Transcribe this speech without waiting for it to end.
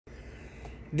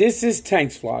This is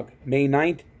Tanks Vlog, May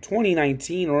 9th,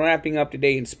 2019. We're wrapping up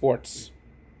today in sports.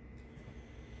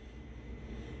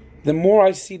 The more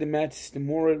I see the Mets, the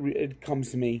more it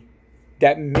comes to me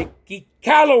that Mickey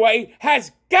Callaway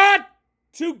has got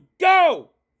to go.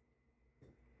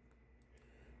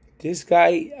 This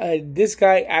guy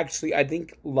actually, I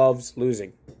think, loves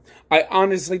losing. I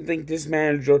honestly think this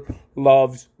manager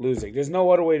loves losing. There's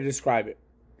no other way to describe it.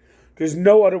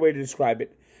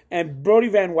 And Brodie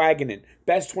Van Wagenen,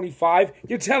 best 25?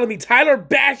 You're telling me Tyler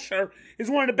Basher is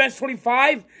one of the best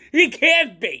 25? He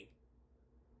can't be.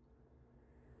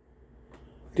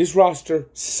 This roster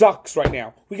sucks right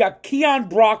now. We got Keon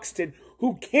Broxton,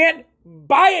 who can't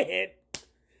buy a hit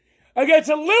against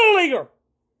a little leaguer.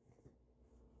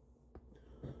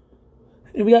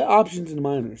 And we got options in the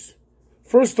minors.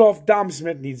 First off, Dom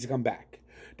Smith needs to come back.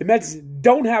 The Mets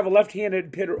don't have a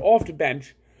left-handed hitter off the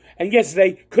bench. And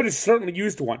yesterday could have certainly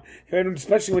used one, and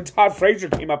especially when Todd Frazier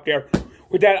came up there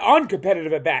with that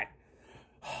uncompetitive at bat.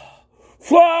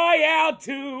 Fly out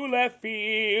to left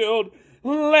field,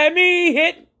 let me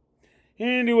hit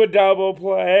into a double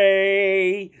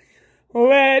play.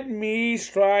 Let me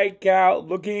strike out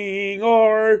looking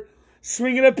or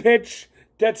swinging a pitch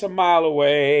that's a mile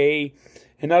away.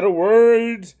 In other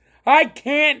words, I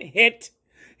can't hit.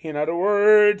 In other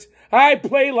words, I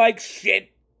play like shit.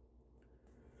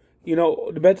 You know,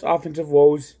 the Mets' offensive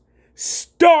woes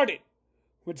started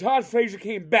when Todd Frazier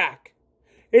came back.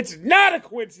 It's not a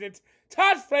coincidence.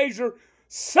 Todd Frazier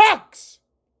sucks.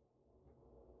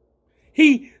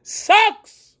 He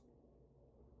sucks.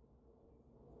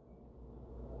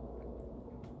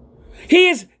 He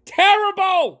is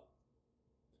terrible.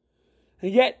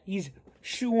 And yet, he's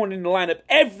shoehorned in the lineup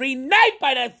every night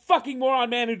by that fucking moron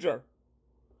manager.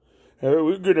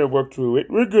 We're going to work through it.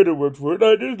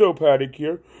 There's no panic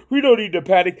here. We don't need to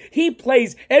panic. He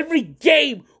plays every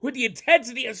game with the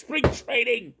intensity of spring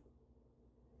training.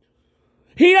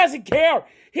 He doesn't care.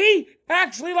 He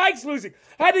actually likes losing.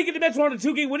 I think if the Mets were on a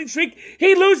 2-game winning streak,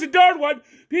 he'd lose the third one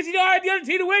because he don't have the other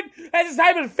team to win at this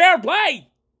time of fair play.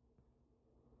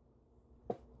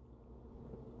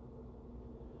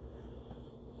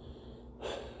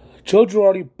 Joe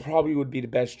Girardi probably would be the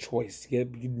best choice to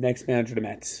get the next manager of the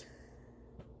Mets.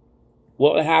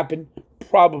 Will it happen?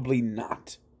 Probably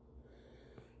not.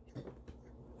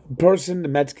 A person the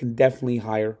Mets can definitely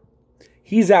hire.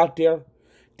 He's out there.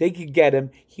 They could get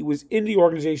him. He was in the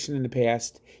organization in the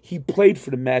past. He played for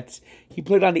the Mets. He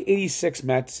played on the 86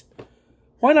 Mets.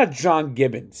 Why not John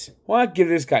Gibbons? Why not give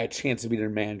this guy a chance to be their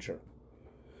manager?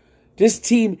 This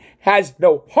team has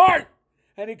no heart.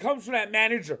 And it comes from that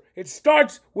manager. It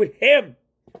starts with him.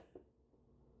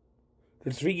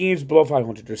 They're 3 games below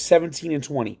 500. They're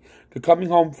 17-20. They're coming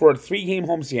home for a 3-game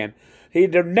homestand.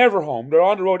 They're never home. They're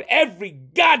on the road every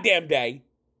goddamn day.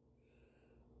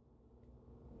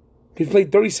 They've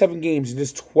played 37 games, and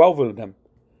just 12 of them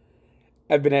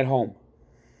have been at home.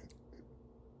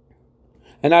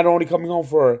 And now they're only coming home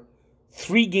for a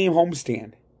 3-game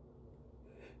homestand.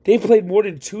 They've played more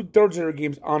than 2/3 of their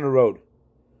games on the road.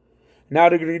 Now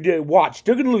they're going to watch.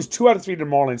 They're going to lose 2 out of 3 to the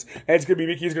Marlins. And it's going to be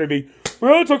Mickey's going to be,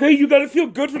 well, it's okay. You got to feel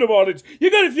good for the Marlins. You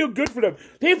got to feel good for them.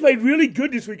 They played really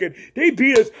good this weekend. They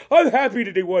beat us. I'm happy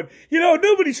that they won. You know,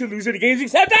 nobody should lose any games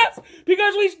except us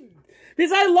because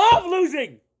I love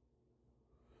losing.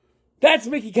 That's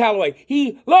Mickey Callaway.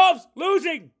 He loves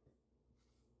losing.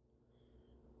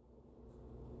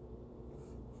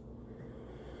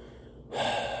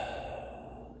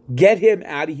 Get him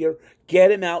out of here.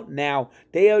 Get him out now.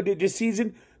 This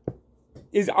season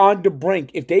is on the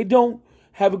brink. If they don't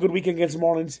have a good weekend against the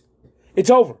Marlins, it's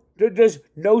over. There's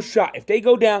no shot. If they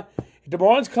go down, if the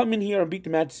Marlins come in here and beat the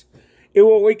Mets, it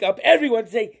will wake up everyone and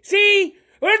say, see,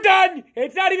 we're done.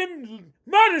 It's not even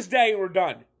Mother's Day. We're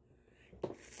done.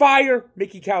 Fire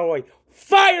Mickey Callaway.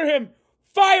 Fire him.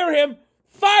 Fire him.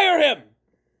 Fire him.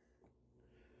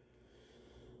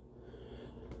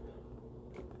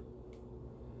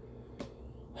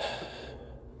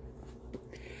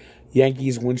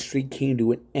 Yankees win streak came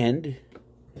to an end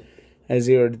as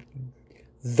they were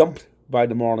thumped by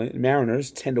the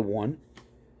Mariners 10-1.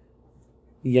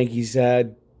 The Yankees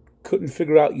couldn't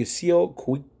figure out Yasiel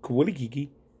Puig.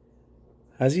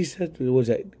 As he said, what was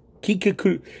that?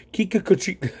 Kika.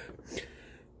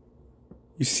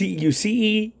 You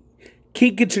see,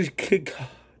 Kika.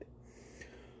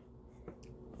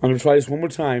 I'm going to try this one more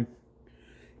time.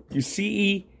 You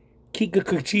see,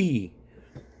 Kika.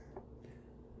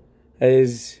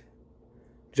 As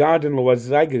Jonathan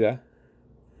Loaizaga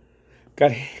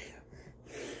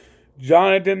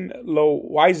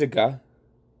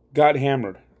got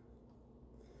hammered.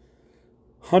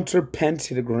 Hunter Pence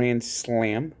hit a grand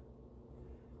slam.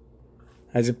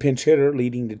 as a pinch hitter,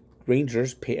 leading the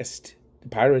Rangers past the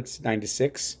Pirates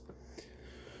 9-6.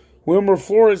 Wilmer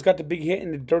Flores got the big hit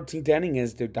in the 13th inning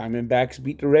as the Diamondbacks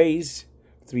beat the Rays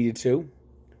 3-2.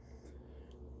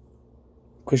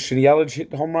 Christian Yelich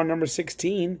hit home run number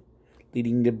 16,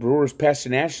 leading the Brewers past the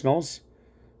Nationals.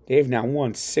 They have now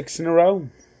won 6 in a row.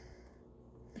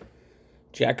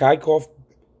 Jack Eichhoff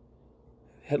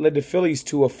had led the Phillies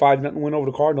to a 5-0 win over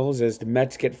the Cardinals as the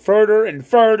Mets get further and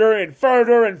further and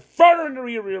further and further in the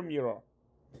rear mirror.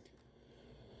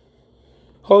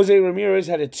 Jose Ramirez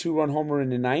had a 2-run homer in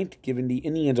the ninth, giving the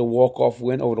Indians a walk-off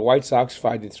win over the White Sox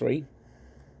 5-3.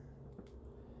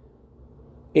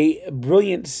 A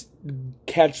brilliant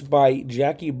catch by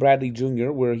Jackie Bradley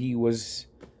Jr., where he was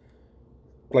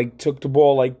took the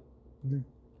ball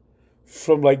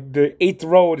from the 8th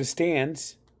row of the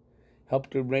stands,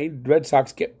 helped the Red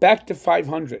Sox get back to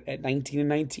 500 at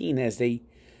 19-19 as they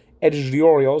edged the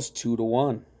Orioles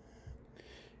 2-1.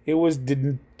 It was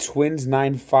the Twins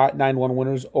 9-1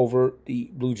 winners over the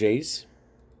Blue Jays.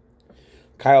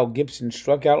 Kyle Gibson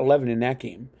struck out 11 in that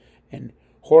game, and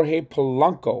Jorge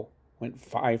Polanco went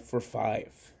 5 for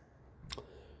 5.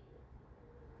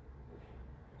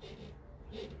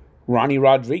 Ronnie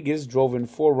Rodriguez drove in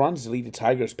 4 runs to lead the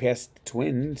Tigers past the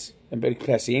Twins and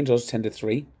past the Angels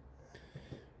 10-3.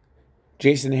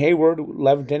 Jason Hayward,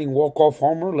 11th inning walk-off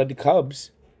homer, led the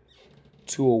Cubs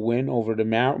to a win over the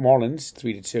Marlins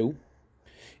 3-2.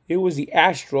 It was the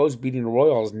Astros beating the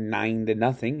Royals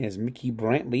 9-0 as Mickey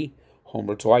Brantley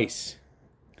homered twice.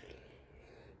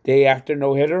 Day after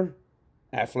no-hitter,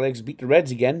 Athletics beat the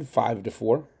Reds again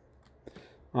 5-4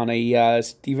 on a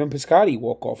Stephen Piscotty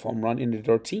walk-off home run in the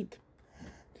 13th.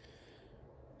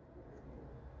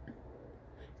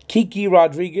 Kiki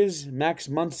Rodriguez, Max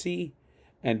Muncy,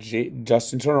 and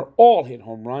Justin Turner all hit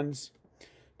home runs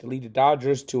to lead the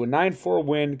Dodgers to a 9-4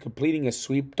 win, completing a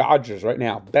sweep. Dodgers right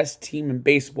now, best team in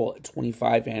baseball at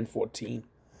 25-14.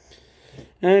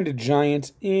 And the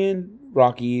Giants and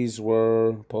Rockies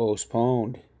were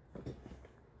postponed.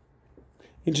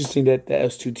 Interesting that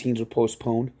those two teams were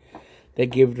postponed.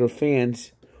 That gave their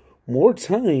fans more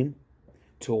time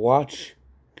to watch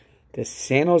the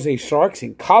San Jose Sharks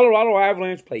and Colorado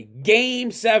Avalanche play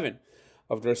Game 7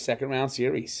 of their second-round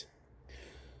series.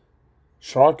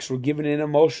 Sharks were given an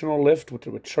emotional lift with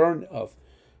the return of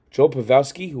Joe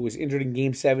Pavelski, who was injured in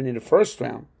Game 7 in the first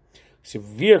round.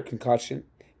 Severe concussion.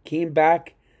 Came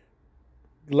back,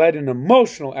 led an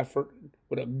emotional effort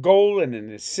with a goal and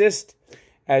an assist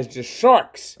as the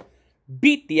Sharks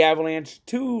beat the Avalanche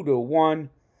 2-1,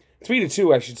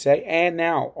 3-2 I should say, and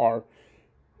now are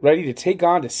ready to take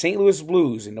on the St. Louis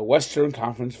Blues in the Western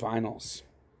Conference Finals.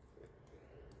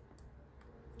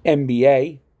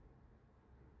 NBA.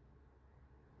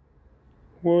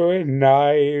 When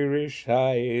Irish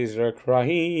eyes are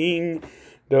crying,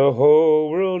 the whole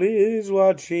world is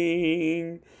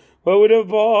watching. But when the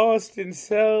Boston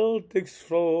Celtics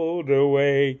float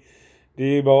away,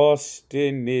 the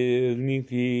Boston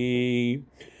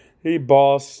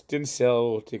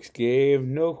Celtics gave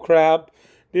no crap.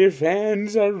 Their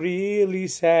fans are really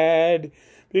sad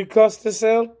because the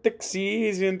Celtics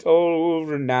isn't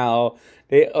over now.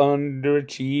 They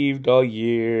underachieved all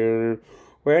year.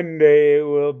 When they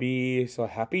will be so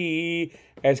happy,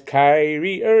 as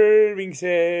Kyrie Irving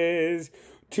says,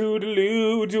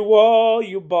 toodaloo to all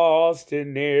you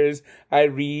Bostoners, I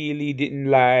really didn't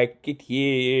like it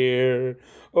here.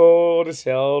 Oh, the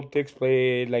Celtics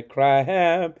played like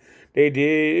crap, they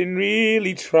didn't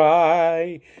really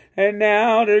try, and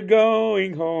now they're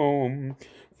going home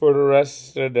for the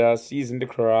rest of the season to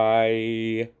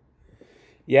cry.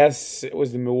 Yes, it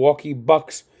was the Milwaukee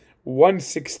Bucks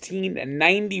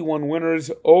 116-91 winners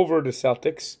over the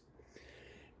Celtics.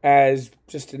 As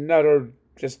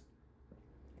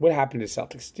what happened to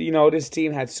Celtics? You know, this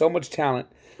team had so much talent,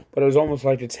 but it was almost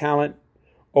like the talent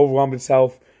overwhelmed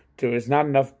itself. There was not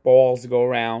enough balls to go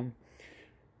around.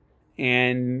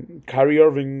 And Kyrie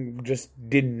Irving just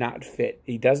did not fit.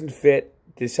 He doesn't fit.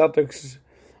 The Celtics,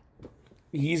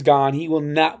 he's gone.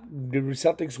 The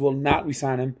Celtics will not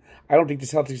re-sign him. I don't think the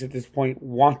Celtics at this point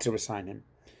want to re-sign him.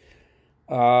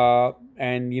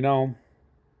 And, you know,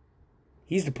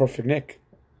 he's the perfect Knick.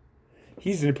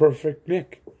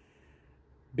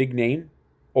 Big name,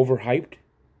 overhyped,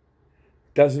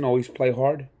 doesn't always play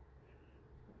hard.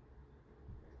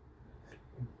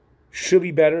 Should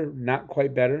be better, not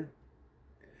quite better.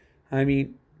 I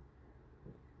mean,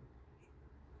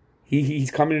 he's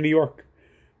coming to New York.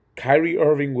 Kyrie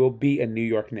Irving will be a New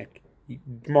York Knick.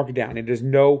 Mark it down. And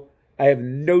I have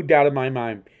no doubt in my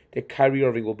mind that Kyrie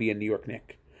Irving will be a New York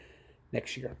Knick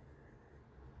next year.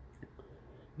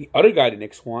 The other guy the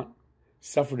Knicks want,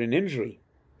 suffered an injury,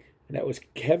 and that was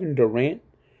Kevin Durant.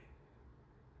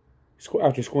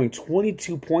 After scoring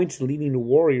 22 points and leading the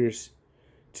Warriors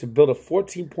to build a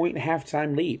 14-point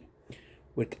halftime lead.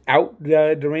 Without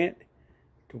Durant,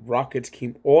 the Rockets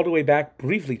came all the way back,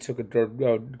 briefly took a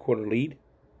third quarter lead.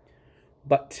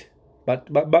 But,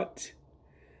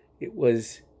 it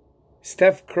was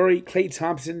Steph Curry, Klay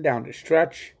Thompson down the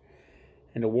stretch,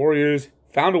 and the Warriors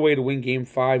found a way to win Game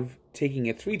 5, taking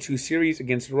a 3-2 series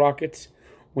against the Rockets,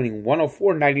 winning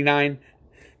 104-99.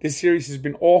 This series has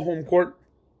been all home court.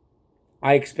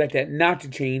 I expect that not to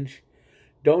change.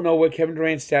 Don't know what Kevin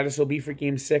Durant's status will be for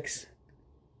Game 6.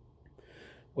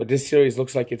 But this series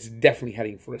looks like it's definitely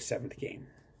heading for a 7th game.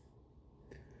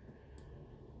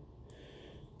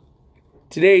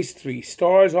 Today's 3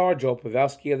 stars are Joe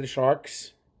Pavelski of the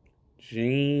Sharks,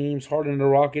 James Harden of the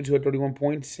Rockets, who had 31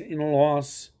 points in a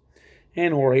loss,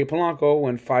 and Jorge Polanco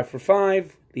went 5 for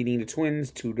 5, leading the Twins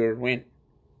to their win.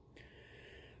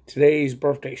 Today's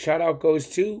birthday shout-out goes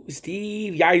to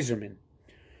Steve Yzerman,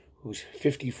 who's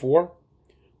 54,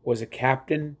 was a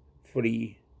captain for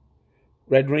the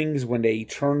Red Wings when they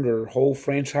turned their whole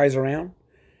franchise around,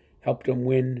 helped them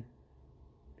win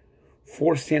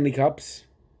 4 Stanley Cups,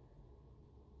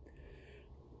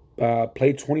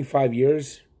 played 25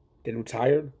 years, then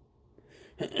retired.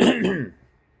 And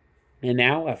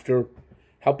now, after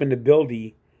helping to build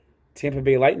the Tampa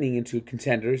Bay Lightning into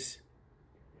contenders,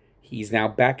 he's now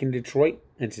back in Detroit,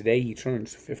 and today he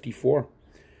turns 54.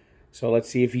 So let's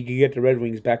see if he can get the Red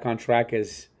Wings back on track,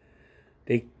 as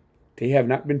they have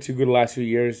not been too good the last few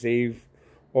years.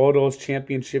 All those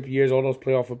championship years, all those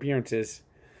playoff appearances,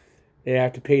 they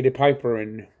have to pay the piper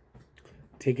and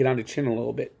take it on the chin a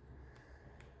little bit.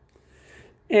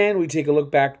 And we take a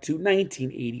look back to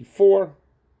 1984,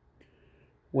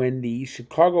 when the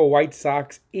Chicago White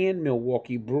Sox and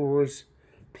Milwaukee Brewers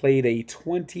played a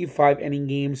 25-inning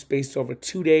game spaced over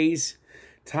 2 days.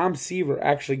 Tom Seaver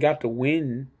actually got the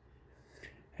win,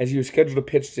 as he was scheduled to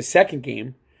pitch the second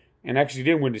game, and actually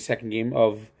didn't win the second game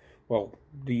of, well,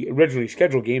 the originally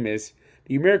scheduled game is,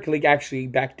 the American League actually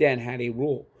back then had a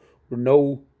rule where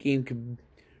no inning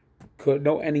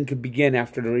could begin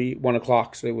after the 1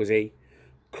 o'clock. So it was a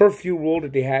curfew rule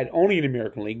that they had only in the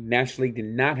American League. National League did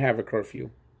not have a curfew.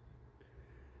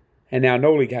 And now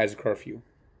no league has a curfew.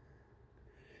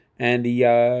 And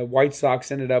the White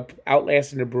Sox ended up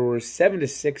outlasting the Brewers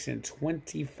 7-6 in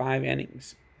 25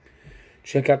 innings.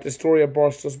 Check out the story at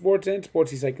Barstool Sports and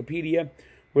Sports Encyclopedia,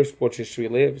 where sports history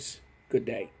lives. Good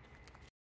day.